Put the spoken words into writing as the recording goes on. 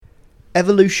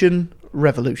Evolution,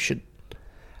 Revolution.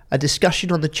 A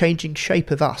discussion on the changing shape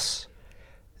of us.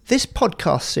 This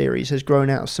podcast series has grown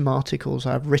out of some articles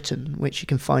I've written, which you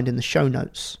can find in the show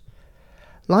notes.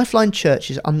 Lifeline Church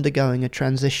is undergoing a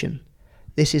transition.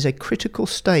 This is a critical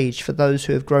stage for those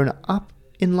who have grown up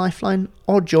in Lifeline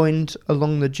or joined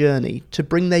along the journey to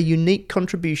bring their unique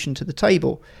contribution to the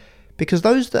table, because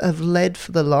those that have led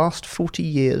for the last 40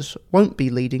 years won't be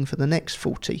leading for the next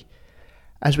 40.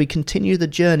 As we continue the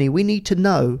journey, we need to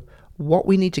know what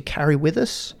we need to carry with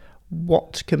us,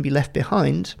 what can be left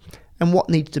behind, and what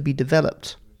needs to be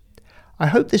developed. I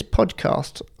hope this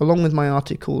podcast, along with my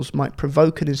articles, might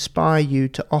provoke and inspire you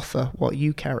to offer what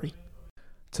you carry.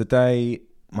 Today,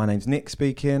 my name's Nick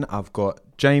speaking. I've got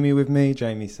Jamie with me.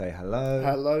 Jamie, say hello.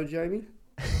 Hello, Jamie.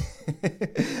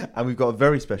 And we've got a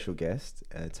very special guest,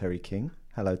 Terry King.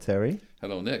 Hello, Terry.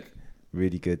 Hello, Nick.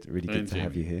 Really good to Jamie.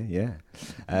 have you here.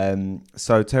 Yeah.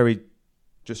 So, Terry,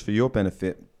 just for your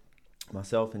benefit,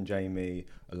 myself and Jamie,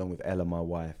 along with Ella, my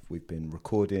wife, we've been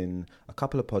recording a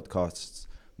couple of podcasts,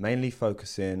 mainly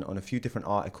focusing on a few different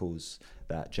articles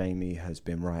that Jamie has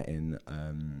been writing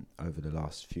over the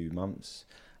last few months,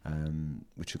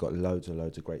 which have got loads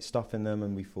of great stuff in them.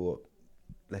 And we thought,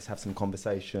 let's have some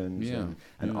conversations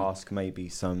and ask maybe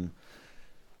some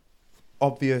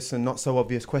obvious and not so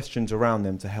obvious questions around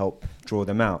them to help draw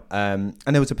them out. And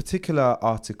there was a particular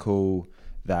article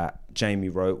that Jamie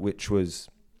wrote, which was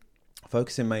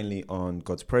focusing mainly on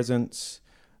God's presence,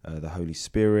 the Holy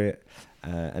Spirit,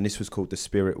 and this was called The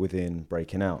Spirit Within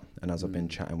Breaking Out. And as I've been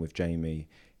chatting with Jamie,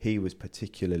 he was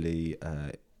particularly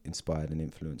inspired and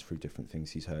influenced through different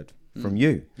things he's heard from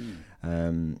you.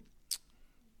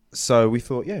 So we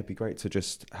thought, it'd be great to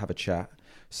just have a chat.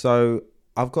 So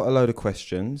I've got a load of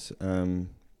questions,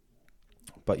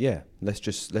 but let's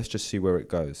just see where it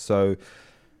goes. So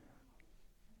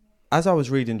as I was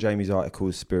reading Jamie's article,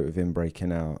 Spirit Within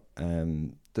Breaking Out,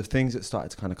 the things that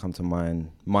started to kind of come to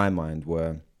my mind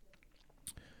were,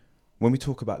 when we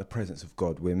talk about the presence of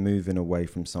God, we're moving away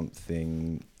from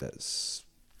something that's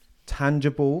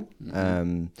tangible,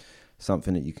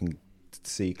 something that you can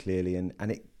see clearly, and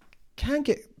it can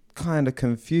get kind of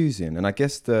confusing. And I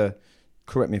guess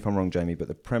correct me if I'm wrong, Jamie, but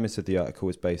the premise of the article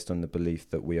is based on the belief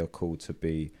that we are called to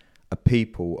be a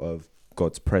people of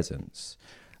God's presence.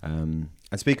 And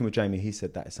speaking with Jamie, he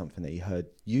said that is something that he heard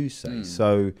you say.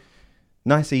 So,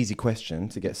 nice, easy question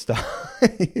to get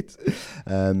started.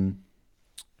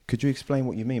 Could you explain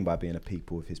what you mean by being a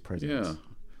people of his presence? Yeah.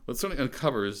 Well, it certainly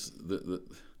uncovers,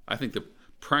 I think, the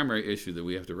primary issue that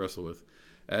we have to wrestle with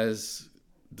as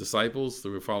disciples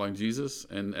who are following Jesus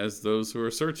and as those who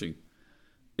are searching.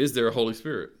 Is there a Holy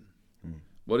Spirit?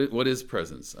 What is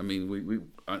presence? I mean, we in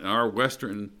our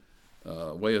Western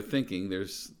way of thinking,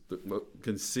 there's what we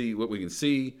can see, what we can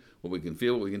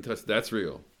feel, what we can touch. That's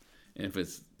real. And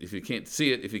if you can't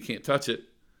see it, if you can't touch it,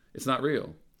 it's not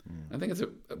real. I think it's a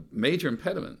major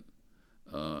impediment,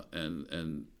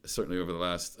 and certainly over the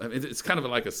last. I mean, it's kind of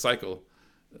like a cycle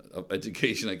of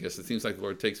education, I guess. It seems like the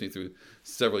Lord takes me through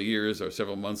several years or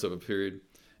several months of a period,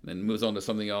 and then moves on to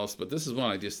something else. But this is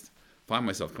one I just find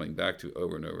myself coming back to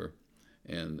over and over,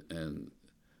 and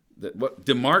that what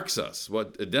demarks us,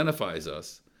 what identifies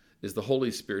us, is the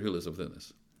Holy Spirit who lives within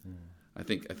us. I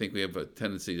think we have a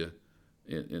tendency to,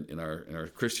 in our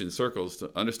Christian circles,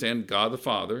 to understand God the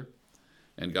Father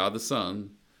and God the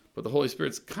Son, but the Holy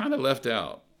Spirit's kind of left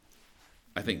out.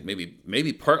 I think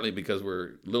maybe partly because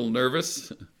we're a little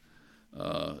nervous.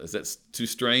 Is that too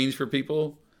strange for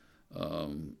people?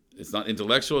 It's not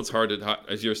intellectual. It's hard to,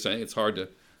 as you're saying, it's hard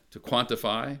to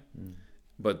quantify.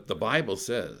 But the Bible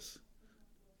says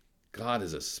God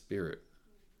is a spirit,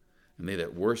 and they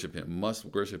that worship him must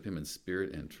worship him in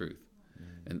spirit and truth.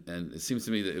 And it seems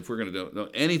to me that if we're going to know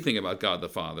anything about God the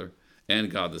Father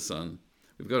and God the Son,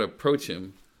 we've got to approach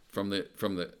him from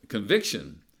the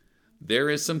conviction there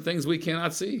is some things we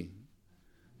cannot see,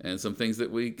 and some things that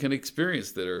we can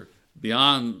experience that are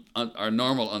beyond our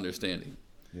normal understanding.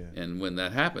 Yeah. And when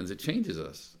that happens, it changes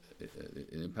us. It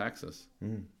impacts us.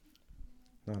 No,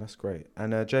 that's great.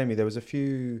 And Jamie, there was a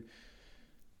few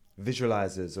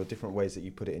visualizers or different ways that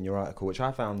you put it in your article, which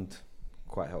I found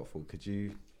quite helpful. Could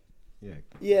you?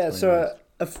 Yeah. So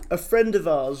a friend of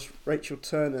ours, Rachel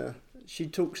Turner, she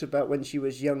talks about when she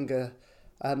was younger.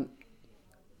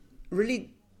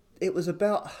 Really, it was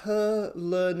about her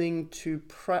learning to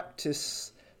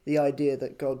practice the idea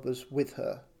that God was with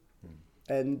her.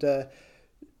 And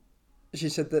she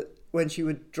said that when she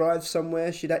would drive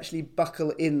somewhere, she'd actually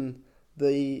buckle in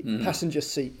the passenger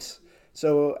seat.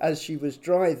 So as she was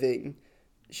driving,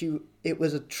 it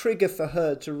was a trigger for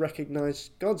her to recognize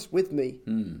God's with me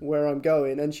where I'm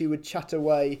going, and she would chat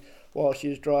away while she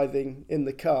was driving in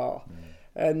the car.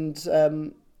 And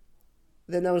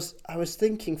then I was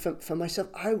thinking for myself,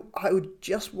 I would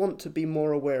just want to be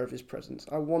more aware of his presence.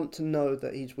 I want to know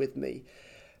that he's with me.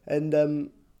 And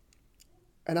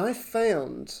I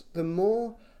found the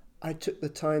more I took the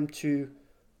time to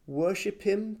worship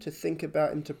him, to think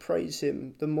about him, to praise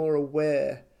him, the more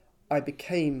aware I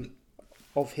became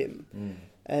of him.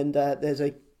 And there's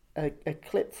a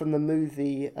clip from the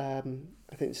movie, I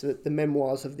think it's the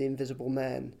Memoirs of the Invisible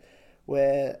Man,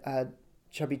 where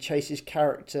Chubby Chase's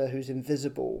character, who's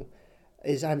invisible,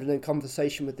 is having a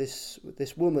conversation with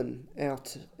this woman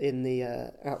out in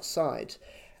the outside,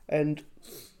 and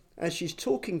as she's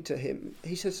talking to him,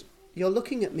 he says, "You're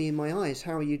looking at me in my eyes.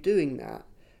 How are you doing that?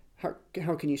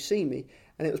 How can you see me?"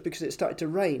 And it was because it started to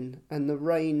rain, and the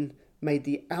rain made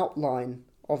the outline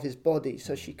of his body,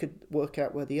 so she could work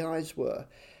out where the eyes were.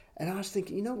 And I was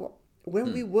thinking, you know what?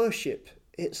 When we worship,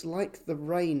 it's like the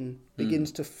rain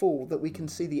begins to fall, that we can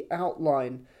see the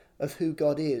outline of who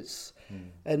God is.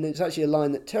 And it's actually a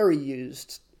line that Terry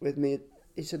used with me.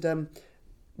 He said,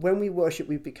 when we worship,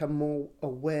 we become more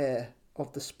aware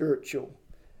of the spiritual.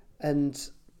 And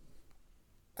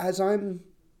as I'm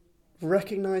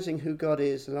recognizing who God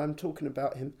is and I'm talking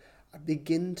about him, I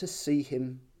begin to see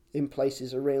him in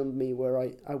places around me where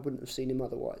I wouldn't have seen him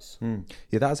otherwise.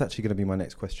 Yeah, that was actually going to be my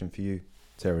next question for you,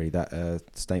 Terry. That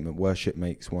statement, worship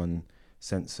makes one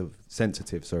sensitive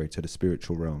to the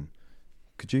spiritual realm.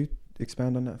 Could you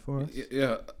expand on that for us?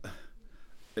 Yeah.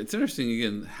 It's interesting,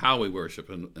 again, how we worship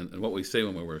and what we say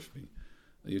when we're worshiping.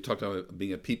 You talked about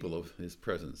being a people of his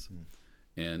presence.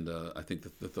 And I think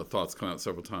that the thoughts come out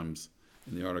several times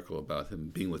in the article about him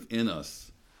being within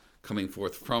us, coming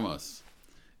forth from us.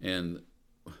 And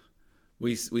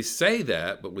we say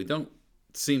that, but we don't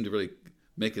seem to really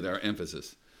make it our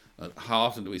emphasis. How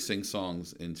often do we sing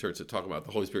songs in church that talk about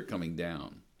the Holy Spirit coming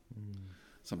down?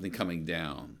 Something coming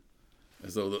down.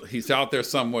 As though he's out there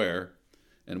somewhere.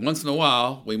 And once in a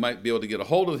while, we might be able to get a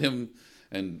hold of him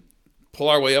and pull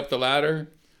our way up the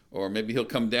ladder. Or maybe he'll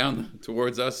come down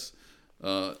towards us.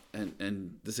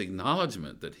 And this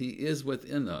acknowledgement that he is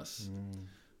within us.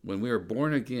 When we are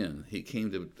born again, he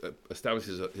came to establish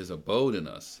his abode in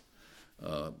us.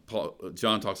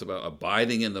 John talks about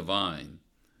abiding in the vine.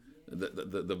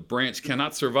 The branch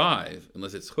cannot survive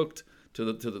unless it's hooked to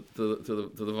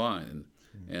the vine,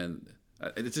 and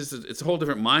it's a whole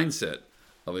different mindset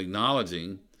of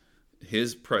acknowledging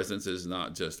his presence is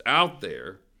not just out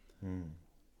there,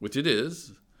 which it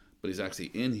is, but he's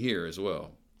actually in here as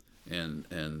well,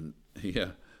 and yeah,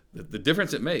 the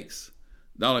difference it makes,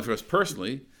 not only for us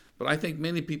personally, but I think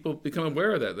many people become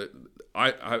aware of that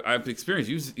I've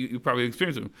experienced. You probably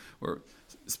experienced them, where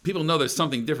people know there's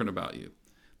something different about you.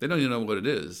 They don't even know what it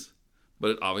is,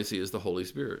 but it obviously is the Holy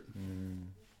Spirit.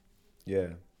 Yeah.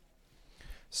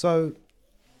 So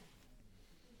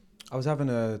I was having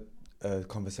a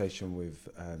conversation with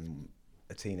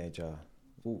a teenager,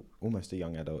 almost a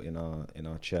young adult in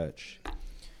our church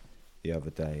the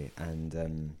other day,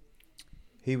 and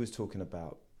he was talking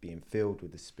about being filled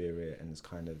with the Spirit and has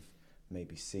kind of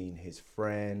maybe seen his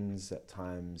friends at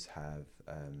times have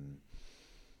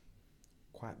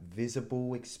quite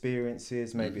visible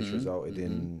experiences. Maybe it's resulted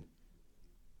in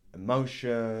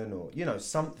emotion, or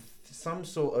some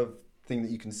sort of thing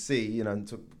that you can see, and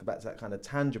to go back to that kind of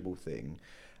tangible thing.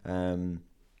 And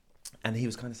he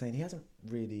was kind of saying he hasn't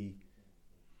really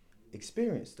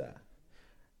experienced that.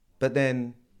 But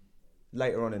then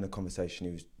later on in the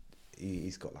conversation,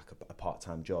 he's got like a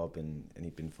part-time job, and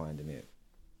he'd been finding it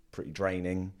pretty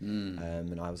draining.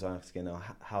 And I was asking,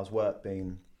 how's work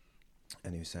been?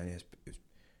 And he was saying it's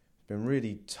been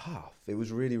really tough. It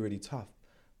was really, really tough.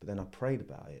 But then I prayed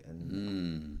about it,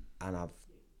 and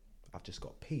I've just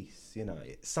got peace.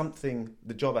 It's something.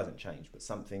 The job hasn't changed, but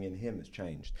something in him has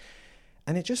changed.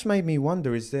 And it just made me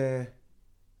wonder: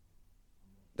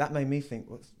 that made me think,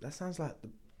 well, that sounds like the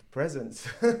presence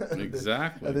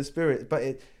Exactly. of the Spirit,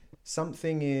 but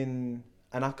something in,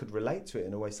 and I could relate to it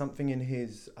in a way, something in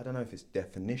his, I don't know if it's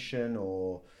definition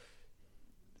or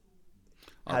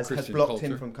has blocked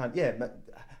him from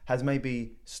has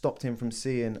maybe stopped him from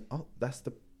seeing, oh, that's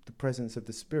the presence of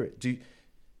the Spirit.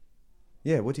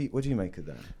 What do you make of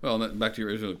that? Well, back to your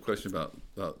original question about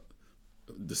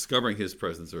discovering his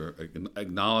presence or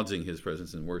acknowledging his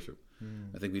presence in worship.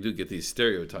 I think we do get these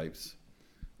stereotypes,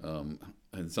 and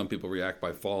some people react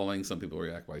by falling, some people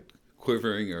react by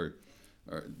quivering, or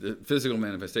the physical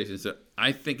manifestations that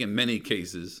I think in many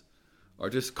cases are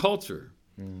just culture.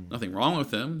 Nothing wrong with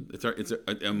them. It's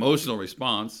an emotional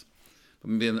response, but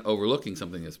maybe overlooking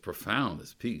something as profound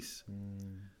as peace.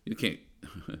 You can't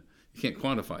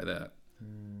quantify that.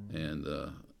 And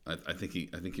I think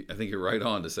you're right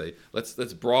on to say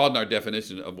let's broaden our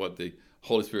definition of what the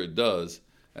Holy Spirit does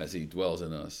as He dwells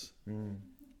in us.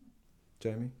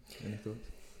 Jamie, any thoughts?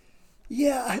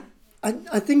 Yeah,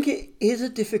 I think it is a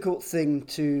difficult thing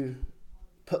to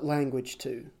put language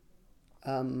to.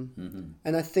 And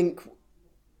I think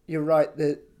you're right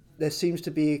that there seems to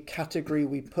be a category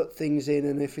we put things in,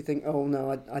 and if we think, oh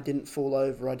no, I didn't fall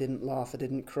over, I didn't laugh, I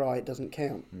didn't cry, it doesn't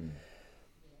count.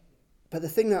 But the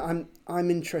thing that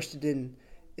I'm interested in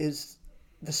is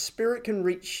the Spirit can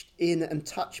reach in and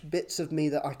touch bits of me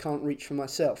that I can't reach for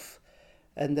myself.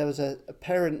 And there was a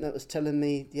parent that was telling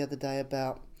me the other day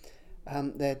about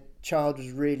their child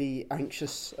was really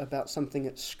anxious about something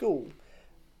at school,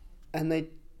 and they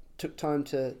took time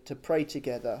to pray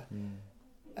together.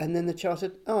 And then the child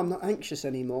said, oh, I'm not anxious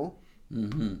anymore.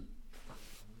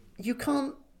 You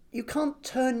can't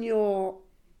turn your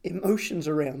emotions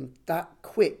around that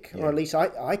quick, or at least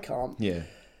I can't. Yeah.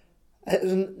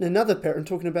 And another parent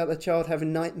talking about the child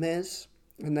having nightmares,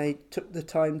 and they took the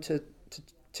time to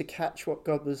catch what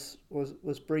God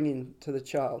was bringing to the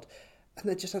child, and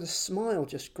they just had a smile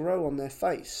just grow on their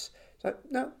face. It's like,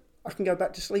 no, I can go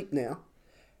back to sleep now.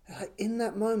 Like in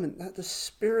that moment, that the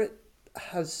Spirit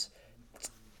has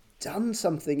done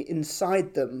something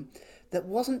inside them that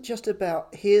wasn't just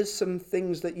about, here's some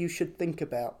things that you should think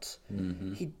about.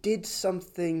 He did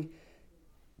something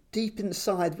deep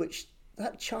inside which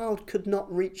that child could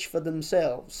not reach for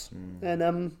themselves.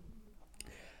 And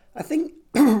I think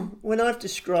when I've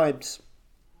described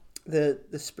the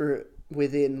Spirit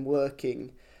within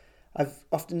working, I've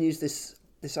often used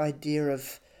this idea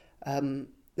of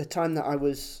the time that I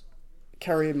was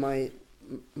carrying my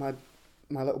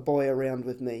little boy around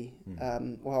with me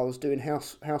while I was doing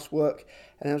housework,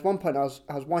 and there was one point I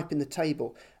was wiping the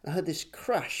table, and I heard this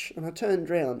crash, and I turned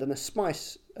round, and a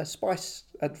spice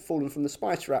had fallen from the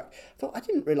spice rack. I thought, I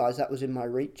didn't realise that was in my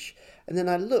reach, and then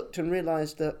I looked and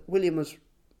realised that William was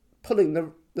pulling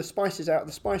the spices out of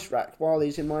the spice rack while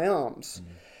he's in my arms.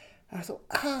 And I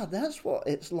thought, that's what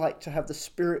it's like to have the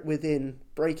Spirit within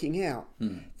breaking out.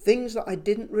 Things that I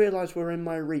didn't realise were in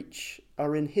my reach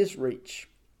are in His reach.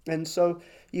 And so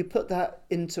you put that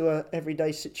into a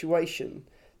everyday situation.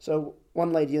 So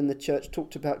one lady in the church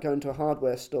talked about going to a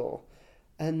hardware store,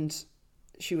 and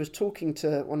she was talking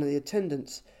to one of the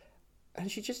attendants,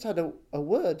 and she just had a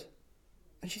word,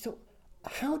 and she thought,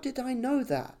 how did I know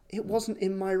that? It wasn't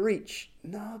in my reach.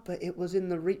 No, but it was in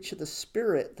the reach of the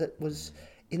Spirit that was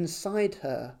inside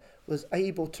her, was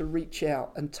able to reach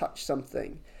out and touch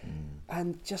something.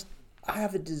 And just, I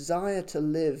have a desire to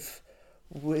live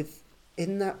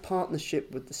in that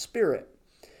partnership with the Spirit.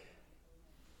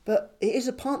 But it is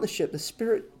a partnership. The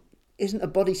Spirit isn't a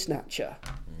body snatcher.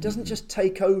 It doesn't just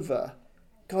take over.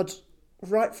 God,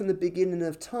 right from the beginning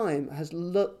of time, has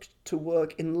looked to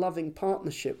work in loving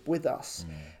partnership with us.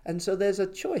 And so there's a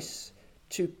choice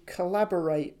to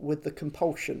collaborate with the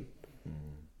compulsion.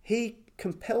 He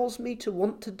compels me to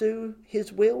want to do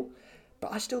His will,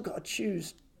 but I still got to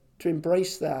choose to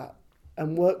embrace that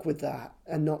and work with that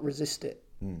and not resist it.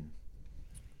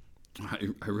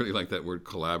 I really like that word,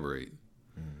 collaborate,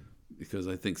 because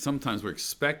I think sometimes we're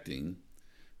expecting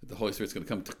that the Holy Spirit's going to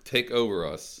come take over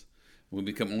us. We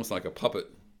become almost like a puppet,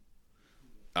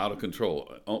 out of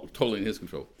control, totally in His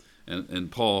control.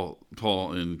 And Paul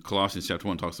in Colossians chapter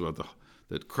 1 talks about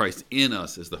that Christ in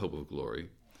us is the hope of glory.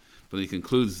 But he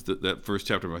concludes that first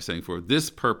chapter by saying, for this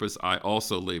purpose I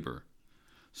also labor,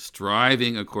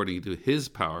 striving according to His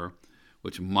power,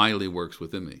 which mightily works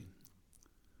within me.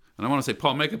 And I want to say,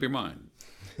 Paul, make up your mind.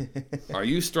 Are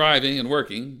you striving and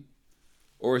working,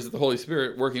 or is it the Holy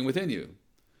Spirit working within you?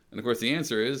 And of course the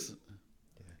answer is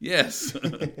yes.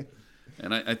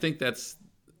 And I think that's,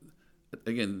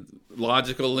 again,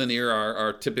 logical, linear,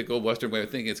 our typical Western way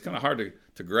of thinking. It's kind of hard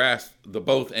to grasp the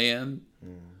both and,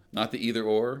 not the either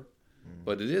or.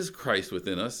 But it is Christ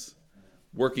within us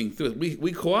working through it.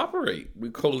 We cooperate, we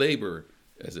co-labor,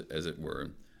 as it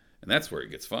were, and that's where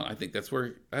it gets fun. I think that's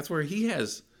where He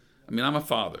has. I mean, I'm a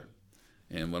father,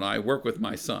 and when I work with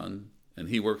my son and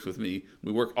he works with me,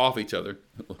 we work off each other.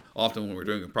 Often when we're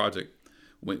doing a project,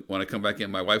 when I come back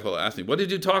in, my wife will ask me, "What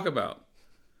did you talk about?"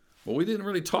 Well, we didn't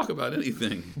really talk about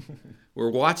anything.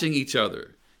 We're watching each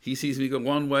other. He sees me go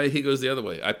one way, he goes the other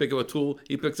way. I pick up a tool,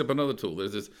 he picks up another tool.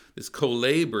 There's this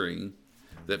co-laboring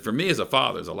that for me as a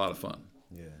father is a lot of fun.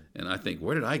 Yeah. And I think,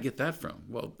 where did I get that from?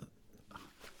 Well,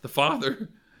 the Father,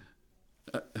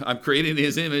 I'm creating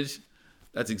His image.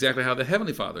 That's exactly how the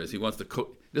Heavenly Father is. He wants he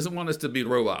doesn't want us to be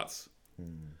robots.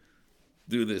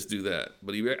 do this, do that.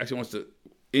 But he actually wants to,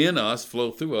 in us, flow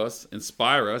through us,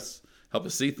 inspire us, help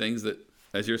us see things that,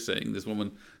 as you're saying, this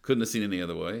woman couldn't have seen any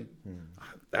other way.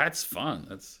 That's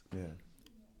fun.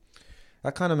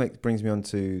 That kind of brings me on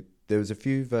to, there was a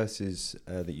few verses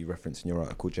that you referenced in your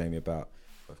article, Jamie, about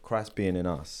Christ being in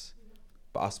us,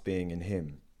 but us being in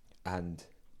him. And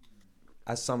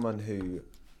as someone who,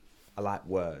 I like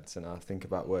words and I think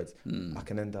about words, I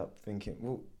can end up thinking,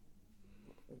 well,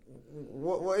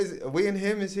 what is it? Are we in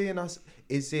him? Is he in us?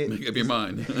 Is it? Make up your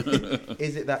mind.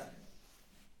 Is it that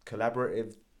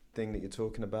collaborative thing that you're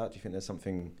talking about? Do you think there's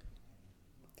something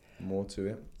more to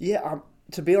it? Yeah,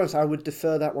 to be honest, I would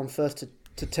defer that one first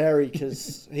to Terry,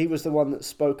 because he was the one that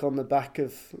spoke on the back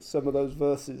of some of those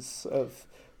verses of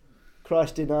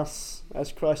Christ in us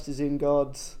as Christ is in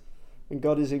God and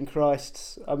God is in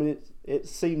Christ. I mean, it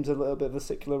seems a little bit of a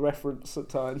secular reference at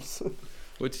times.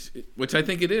 Which I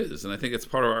think it is, and I think it's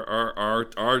part of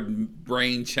our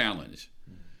brain challenge.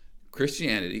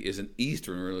 Christianity is an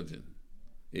Eastern religion.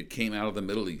 It came out of the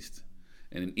Middle East,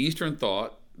 and in Eastern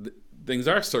thought, things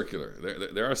are circular.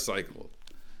 They are cyclical,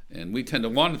 and we tend to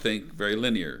want to think very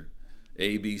linear,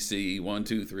 A, B, C, 1,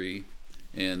 2, 3,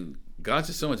 and God's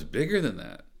just so much bigger than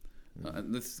that.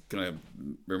 This kind of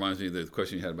reminds me of the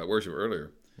question you had about worship earlier.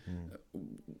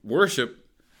 Worship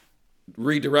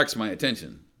redirects my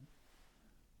attention.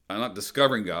 I'm not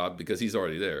discovering God because he's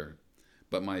already there,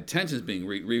 but my attention is being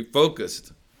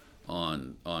refocused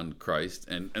on Christ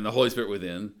and the Holy Spirit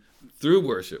within through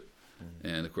worship.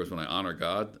 And of course, when I honor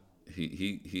God,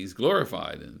 he's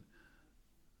glorified. And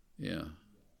yeah.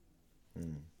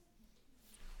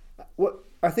 What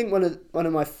I think one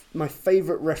of my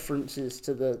favourite references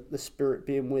to the Spirit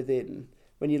being within,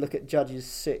 when you look at Judges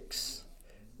 6,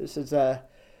 it says,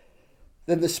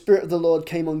 then the Spirit of the Lord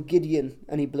came on Gideon,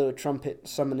 and he blew a trumpet,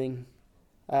 summoning.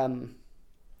 The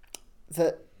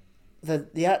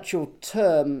actual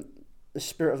term, the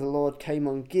Spirit of the Lord came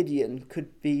on Gideon,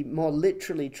 could be more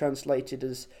literally translated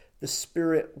as the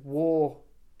Spirit wore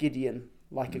Gideon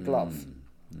like a glove.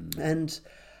 And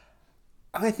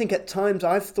I think at times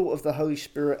I've thought of the Holy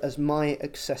Spirit as my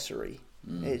accessory.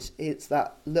 It's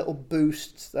that little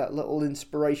boost, that little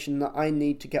inspiration that I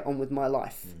need to get on with my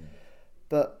life.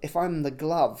 But if I'm the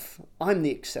glove, I'm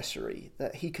the accessory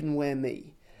that he can wear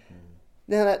me.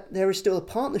 Now, there is still a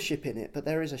partnership in it, but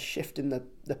there is a shift in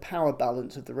the power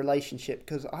balance of the relationship,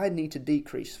 because I need to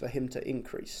decrease for him to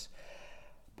increase.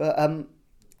 But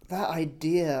that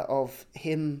idea of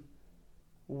him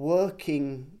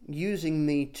working, using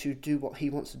me to do what he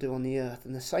wants to do on the earth,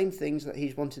 and the same things that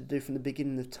he's wanted to do from the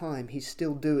beginning of time, he's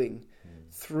still doing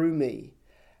through me,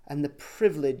 and the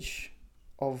privilege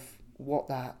of what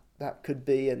that could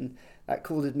be, and that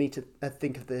causes me to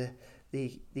think of the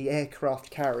aircraft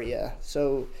carrier.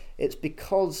 So it's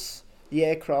because the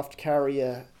aircraft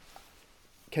carrier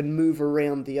can move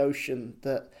around the ocean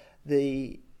that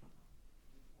the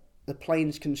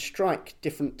planes can strike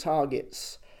different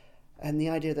targets, and the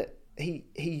idea that he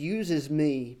uses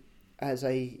me as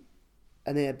an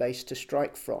airbase to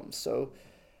strike from. So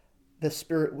the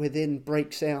Spirit within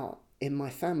breaks out in my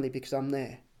family because I'm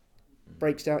there,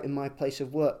 breaks out in my place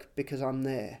of work because I'm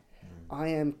there. I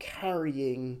am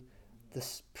carrying the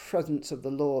presence of the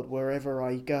Lord wherever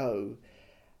I go,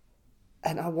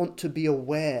 and I want to be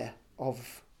aware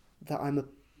of that. I'm a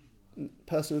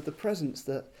person of the presence,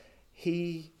 that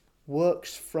he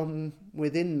works from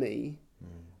within me,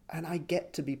 and I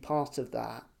get to be part of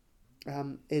that.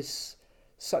 Is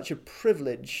such a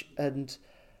privilege, and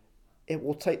it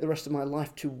will take the rest of my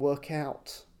life to work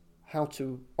out how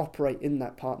to operate in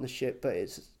that partnership, but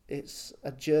it's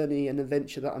a journey, an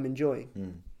adventure that I'm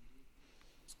enjoying.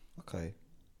 Okay,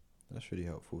 that's really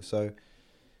helpful. So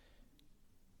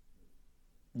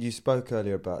you spoke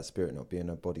earlier about Spirit not being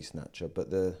a body snatcher,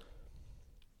 but the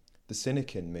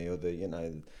cynic in me, or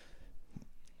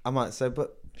I might say,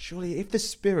 but surely if the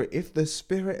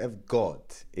Spirit of God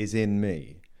is in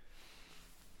me,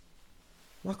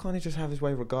 why can't he just have his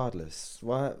way regardless?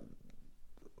 Why?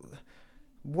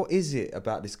 What is it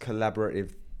about this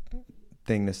collaborative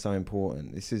thing that's so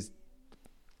important?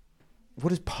 What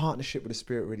does partnership with the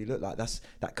Spirit really look like?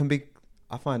 That can be,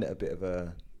 I find it a bit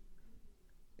of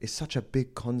it's such a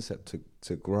big concept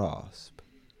to grasp,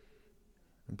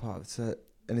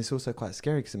 and it's also quite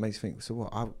scary because it makes you think, so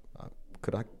what,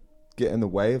 could I get in the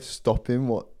way of stopping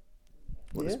what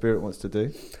the Spirit wants to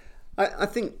do? I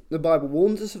think the Bible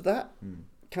warns us of that.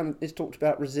 It's talked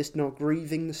about resisting or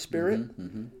grieving the Spirit.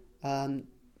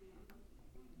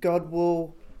 God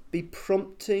will be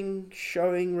prompting,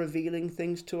 showing, revealing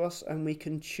things to us, and we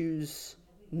can choose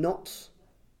not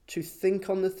to think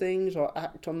on the things or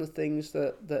act on the things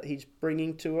that he's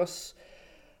bringing to us.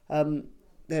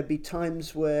 There'd be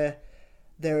times where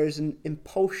there is an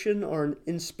impulsion or an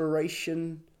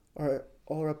inspiration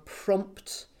or a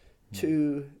prompt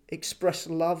to express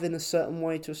love in a certain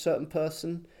way to a certain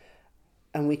person,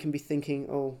 and we can be thinking,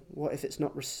 oh, what if it's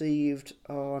not received?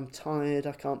 Oh, I'm tired,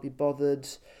 I can't be bothered.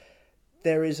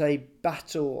 There is a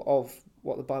battle of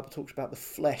what the Bible talks about, the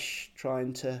flesh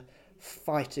trying to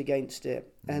fight against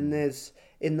it. And there's,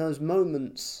 in those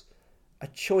moments, a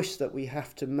choice that we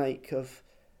have to make of,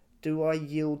 do I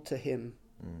yield to him?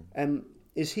 And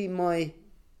is he my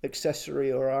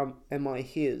accessory, or am I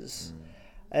his?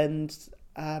 And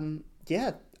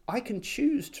I can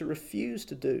choose to refuse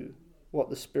to do what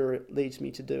the Spirit leads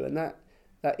me to do, and that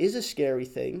is a scary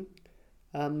thing.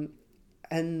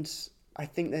 And I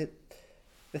think that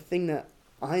the thing that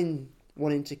I'm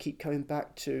wanting to keep coming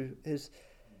back to is,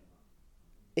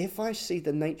 if I see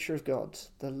the nature of God,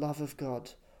 the love of God,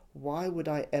 why would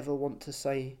I ever want to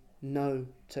say no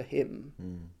to him?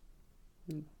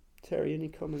 Terry, any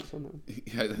comments on that?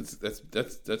 Yeah,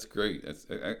 that's great. That's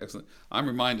excellent. I'm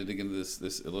reminded again of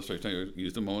this illustration I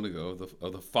used a moment ago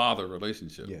of the father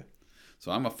relationship. Yeah.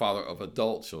 So I'm a father of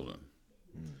adult children.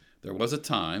 There was a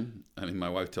time, my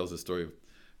wife tells the story of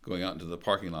going out into the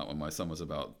parking lot when my son was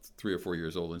about 3 or 4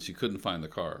 years old, and she couldn't find the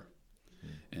car.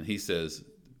 And he says,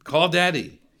 "Call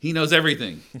Daddy. He knows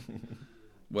everything."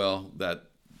 Well, that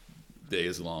day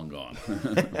is long gone.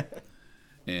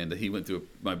 And he went through,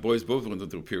 my boys both went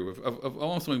through a period of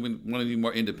almost wanting to be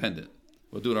more independent.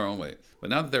 We'll do it our own way.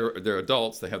 But now that they're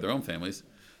adults, they have their own families,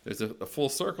 there's a full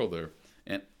circle there.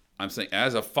 And I'm saying,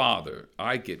 as a father,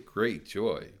 I get great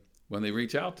joy when they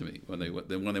reach out to me, when they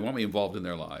want me involved in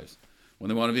their lives, when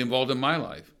they want to be involved in my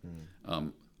life.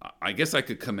 I guess I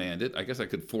could command it. I guess I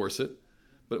could force it,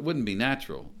 but it wouldn't be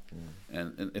natural.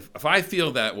 And if I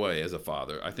feel that way as a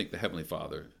father, I think the Heavenly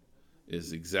Father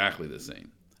is exactly the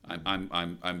same.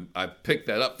 I picked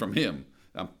that up from him.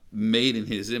 I'm made in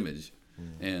his image.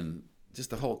 And just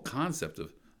the whole concept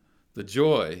of the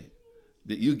joy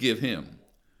that you give him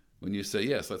when you say,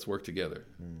 yes, let's work together.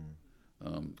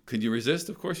 Can you resist?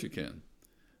 Of course you can.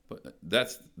 But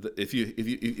if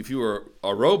you were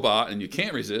a robot and you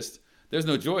can't resist, there's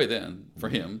no joy then for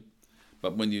him.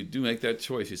 But when you do make that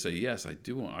choice, you say, yes, I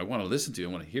want to listen to you.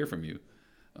 I want to hear from you.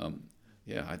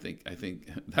 I think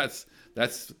that's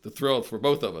the thrill for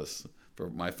both of us, for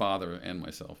my father and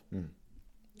myself.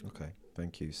 Okay,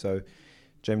 thank you. So,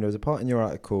 Jamie, there was a part in your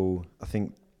article, I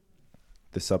think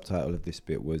the subtitle of this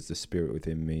bit was "The Spirit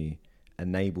Within Me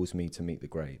Enables Me to Meet the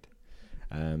Grade."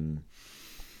 Again,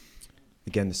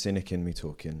 the cynic in me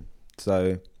talking.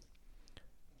 So,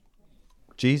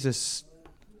 Jesus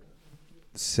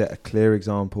set a clear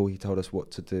example. He told us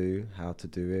what to do, how to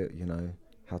do it,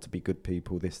 how to be good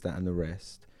people, this, that, and the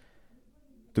rest.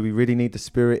 Do we really need the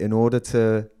Spirit in order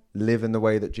to live in the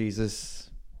way that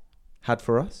Jesus had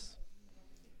for us?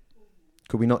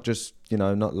 Could we not just,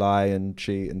 not lie and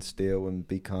cheat and steal and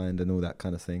be kind and all that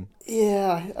kind of thing?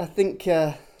 Yeah, I think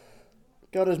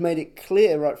God has made it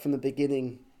clear right from the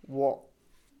beginning what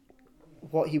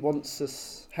he wants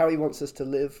us, how he wants us to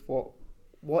live,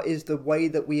 what is the way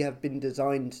that we have been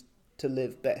designed to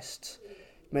live best.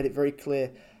 He made it very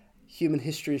clear. Human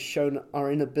history has shown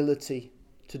our inability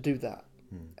to do that.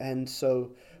 And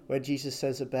so where Jesus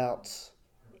says about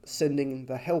sending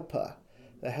the helper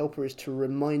is to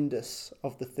remind us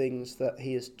of the things that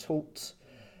he has taught,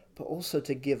 but also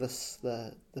to give us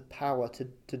the power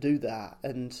to do that.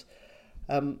 And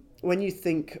when you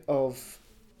think of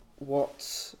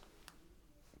what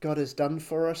God has done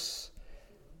for us,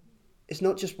 it's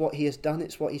not just what he has done,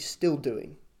 it's what he's still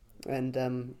doing. And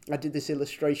I did this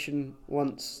illustration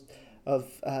once of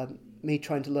me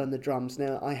trying to learn the drums.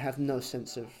 Now, I have no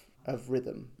sense of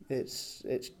rhythm. It's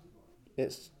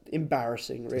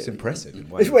embarrassing, really. It's impressive.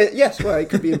 Yes, it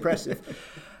could be impressive.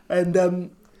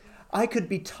 And I could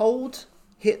be told,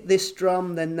 hit this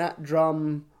drum, then that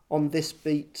drum on this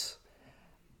beat.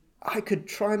 I could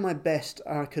try my best,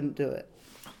 and I couldn't do it.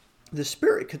 The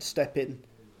Spirit could step in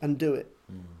and do it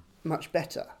much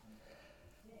better.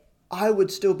 I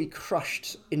would still be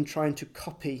crushed in trying to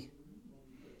copy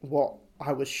what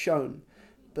I was shown.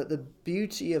 But the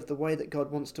beauty of the way that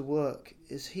God wants to work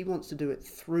is he wants to do it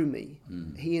through me.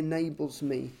 He enables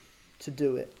me to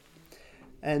do it.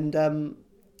 And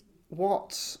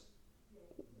what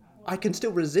I can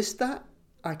still resist that.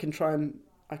 I can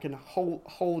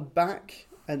hold back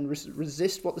and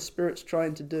resist what the Spirit's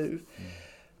trying to do.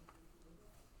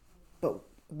 But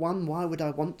why would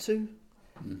I want to?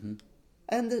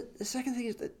 And the second thing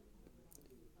is that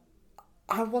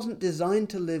I wasn't designed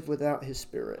to live without his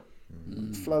Spirit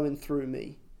flowing through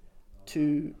me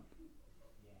to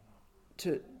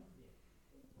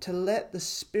to let the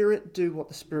Spirit do what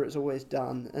the Spirit's always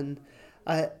done. And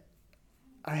I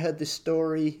heard this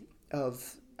story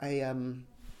of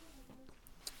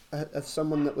of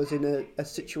someone that was in a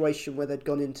situation where they'd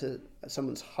gone into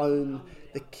someone's home.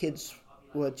 The kids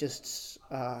were just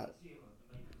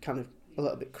kind of a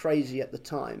little bit crazy at the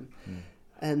time,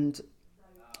 and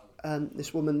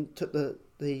this woman took the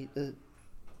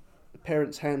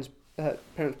parents' parents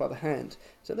by the hand.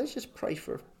 So let's just pray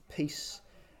for peace,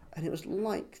 and it was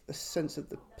like the sense of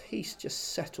the peace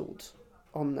just settled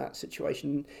on that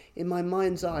situation. In my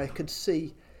mind's eye, I could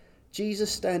see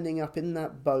Jesus standing up in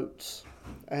that boat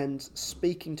and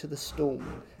speaking to the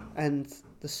storm, and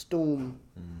the storm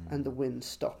and the wind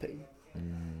stopping.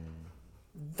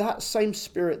 That same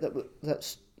Spirit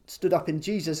that stood up in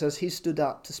Jesus as he stood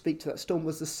up to speak to that storm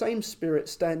was the same Spirit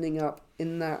standing up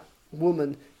in that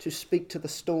woman to speak to the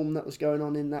storm that was going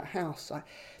on in that house.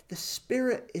 The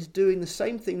Spirit is doing the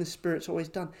same thing the Spirit's always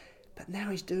done, but now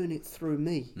he's doing it through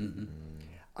me. Mm-hmm.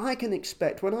 I can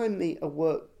expect when I meet a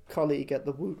work colleague at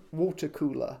the water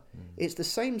cooler, it's the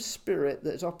same Spirit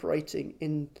that was operating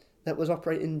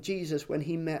in Jesus when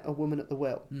he met a woman at the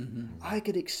well. Mm-hmm. I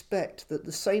could expect that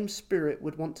the same Spirit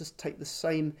would want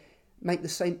to make the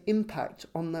same impact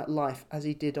on that life as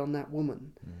he did on that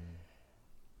woman.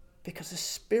 Because the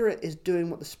Spirit is doing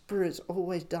what the Spirit's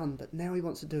always done, but now he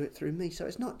wants to do it through me. So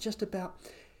it's not just about,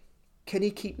 can he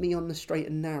keep me on the straight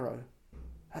and narrow?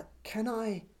 Can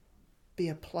I be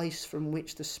a place from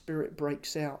which the Spirit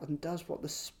breaks out and does what the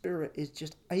Spirit is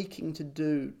just aching to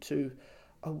do to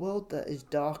a world that is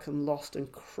dark and lost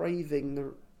and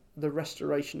craving the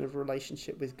restoration of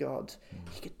relationship with God?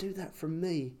 He could do that from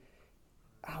me.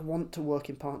 I want to work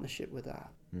in partnership with that.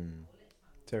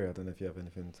 Terry, I don't know if you have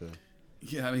anything to...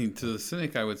 Yeah, I mean, to the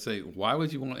cynic, I would say, why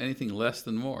would you want anything less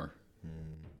than more?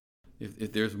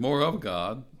 If there's more of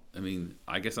God, I mean,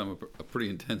 I guess I'm a pretty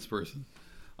intense person.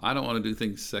 I don't want to do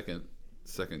things second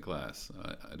class.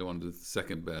 I don't want to do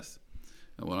second best.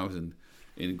 And when I was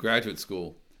in graduate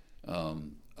school,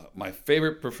 my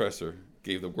favorite professor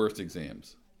gave the worst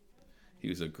exams. He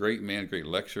was a great man, great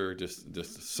lecturer,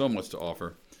 just so much to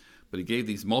offer. But he gave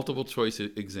these multiple choice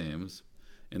exams,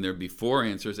 and there'd be 4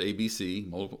 answers, A, B, C,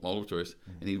 multiple choice,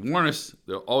 and he'd warn us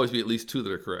there'll always be at least 2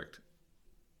 that are correct.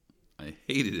 I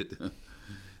hated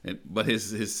it. But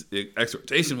his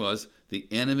exhortation was, the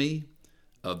enemy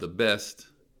of the best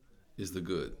is the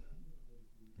good.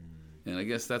 And I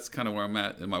guess that's kind of where I'm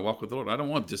at in my walk with the Lord. I don't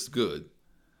want just good.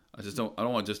 I don't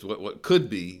want just what could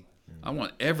be. I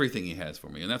want everything he has for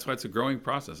me. And that's why it's a growing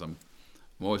process. I'm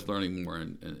always learning more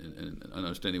and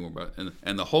understanding more about it.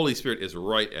 And the Holy Spirit is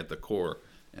right at the core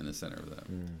and the center of that.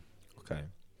 Okay.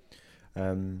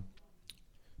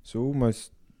 So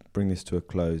almost bring this to a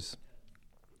close.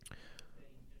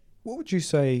 What would you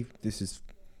say, this is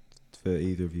for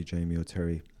either of you, Jamie or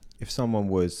Terry, if someone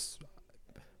was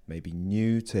maybe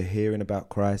new to hearing about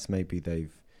Christ, maybe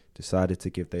they've decided to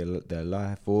give their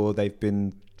life, or they've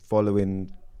been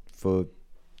following for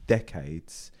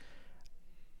decades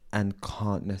and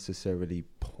can't necessarily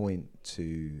point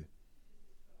to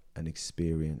an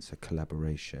experience, a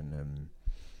collaboration,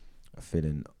 a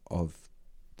feeling of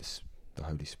the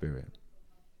Holy Spirit?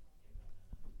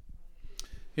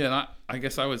 Yeah, and I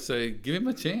guess I would say give him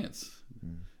a chance.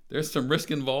 There's some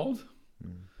risk involved.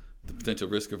 The potential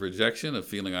risk of rejection, of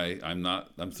feeling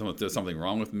there's something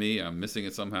wrong with me, I'm missing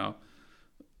it somehow.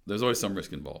 There's always some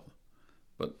risk involved.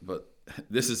 But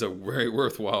this is a very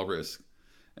worthwhile risk.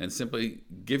 And simply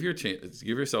give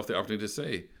yourself the opportunity to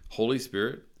say, Holy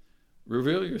Spirit,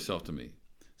 reveal yourself to me.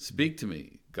 Speak to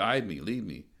me, guide me, lead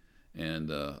me,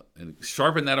 and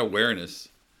sharpen that awareness,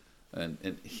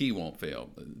 and he won't fail.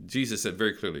 Jesus said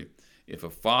very clearly, if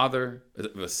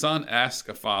a son asks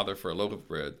a father for a loaf of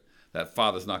bread, that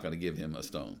father's not going to give him a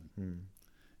stone.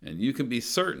 And you can be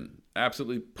certain,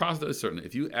 absolutely positively certain,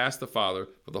 if you ask the Father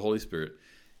for the Holy Spirit,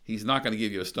 he's not going to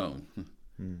give you a stone.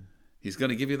 He's going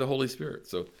to give you the Holy Spirit.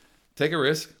 So take a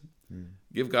risk,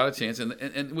 give God a chance.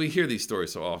 And we hear these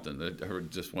stories so often. I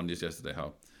heard just one just yesterday,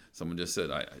 how someone just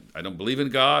said, I don't believe in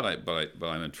God, but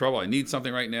I'm in trouble. I need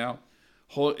something right now.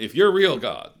 If you're real,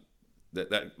 God,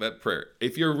 that prayer,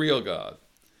 if you're real, God,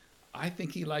 I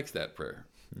think he likes that prayer.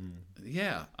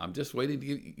 Yeah, I'm just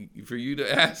waiting for you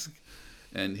to ask.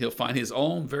 And he'll find his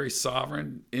own very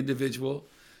sovereign, individual,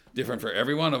 different for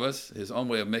every one of us, his own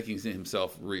way of making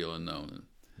himself real and known.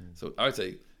 So I would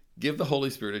say, give the Holy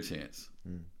Spirit a chance.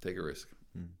 Take a risk.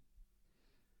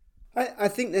 I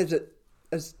think there's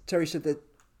as Terry said,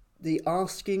 the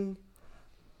asking,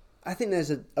 I think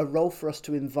there's a role for us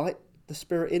to invite the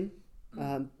Spirit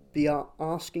in, be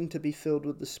asking to be filled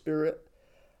with the Spirit.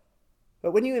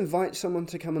 But when you invite someone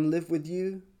to come and live with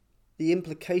you, the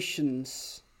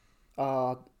implications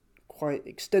are quite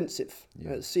extensive.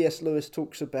 Yeah. C.S. Lewis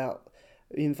talks about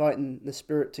inviting the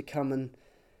Spirit to come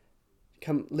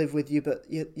live with you, but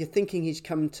you're thinking he's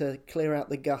come to clear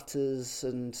out the gutters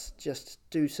and just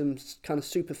do some kind of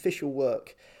superficial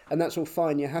work, and that's all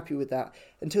fine, you're happy with that,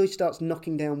 until he starts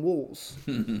knocking down walls.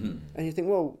 And you think,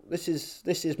 well, this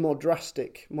is more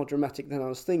dramatic than I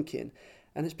was thinking.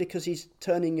 And it's because he's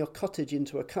turning your cottage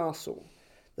into a castle.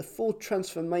 The full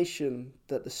transformation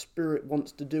that the Spirit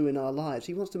wants to do in our lives,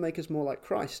 he wants to make us more like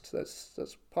Christ.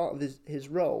 That's part of his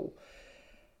role.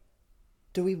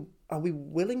 Are we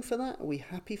willing for that? Are we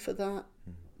happy for that?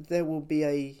 There will be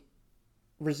a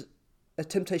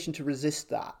temptation to resist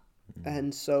that.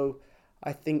 And so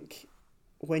I think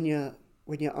when you're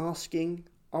asking,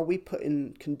 are we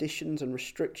putting conditions and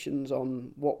restrictions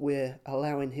on what we're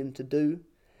allowing him to do?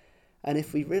 And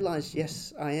if we realise,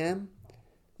 yes, I am,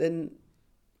 then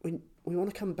we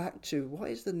want to come back to, what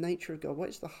is the nature of God? What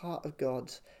is the heart of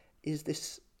God?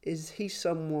 Is he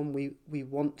someone we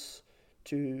want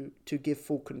to give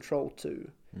full control to?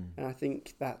 And I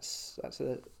think that's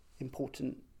an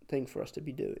important thing for us to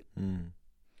be doing.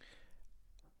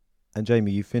 And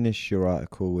Jamie, you finished your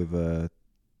article with a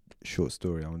short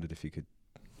story. I wondered if you could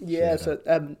Yeah, share that.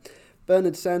 so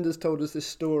Bernard Sanders told us this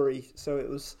story. So it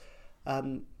was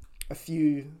a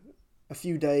few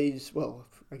days, well,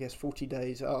 I guess 40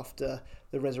 days after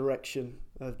the resurrection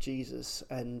of Jesus,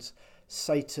 and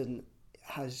Satan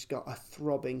has got a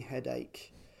throbbing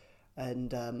headache,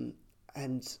 and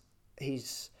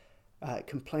he's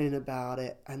complaining about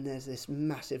it, and there's this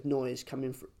massive noise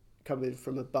coming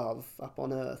from above, up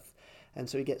on earth, and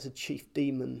so he gets a chief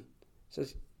demon,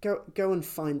 says, go and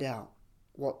find out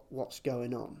what's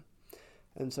going on.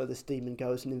 And so this demon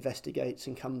goes and investigates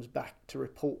and comes back to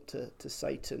report to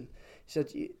Satan. He said,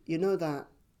 you know that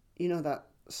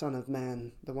son of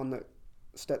man, the one that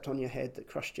stepped on your head, that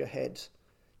crushed your head?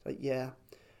 Like, yeah.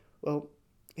 Well,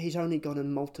 he's only gone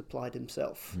and multiplied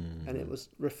himself. And it was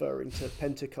referring to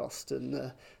Pentecost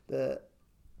and the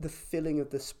filling of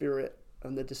the Spirit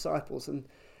and the disciples. And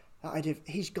the idea of,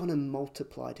 he's gone and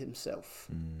multiplied himself.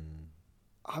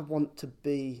 I want to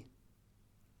be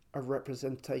a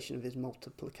representation of his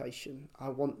multiplication. I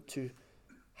want to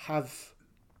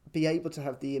be able to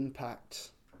have the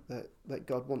impact that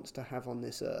God wants to have on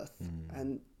this earth,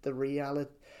 and the reality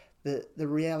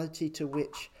to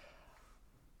which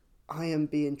I am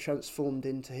being transformed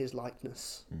into his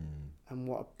likeness, and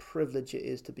what a privilege it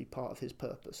is to be part of his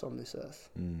purpose on this earth.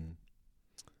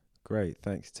 Great,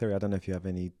 thanks, Terry. I don't know if you have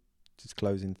any just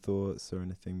closing thoughts or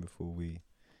anything before we...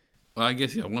 Well, I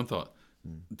guess, one thought.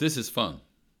 This is fun.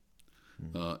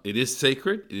 It is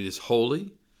sacred, it is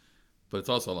holy, but it's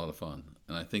also a lot of fun.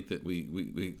 And I think that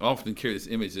we often carry this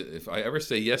image that if I ever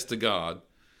say yes to God,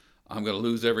 I'm going to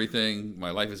lose everything.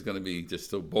 My life is going to be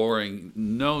just so boring.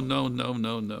 No.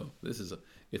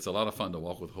 It's a lot of fun to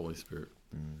walk with the Holy Spirit.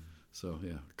 So,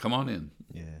 yeah, come on in.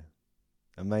 Yeah,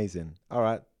 amazing. All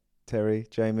right, Terry,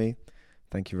 Jamie,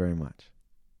 thank you very much.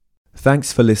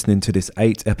 Thanks for listening to this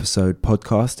 8-episode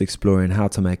podcast exploring how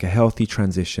to make a healthy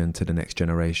transition to the next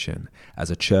generation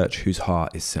as a church whose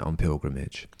heart is set on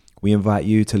pilgrimage. We invite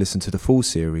you to listen to the full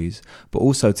series, but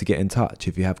also to get in touch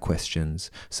if you have questions,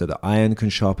 so that iron can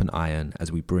sharpen iron as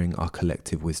we bring our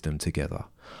collective wisdom together.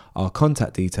 Our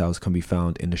contact details can be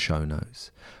found in the show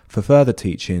notes. For further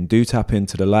teaching, do tap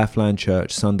into the Lifeline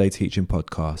Church Sunday Teaching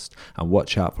Podcast and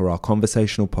watch out for our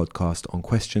conversational podcast on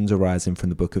questions arising from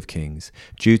the Book of Kings,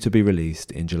 due to be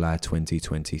released in July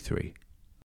 2023.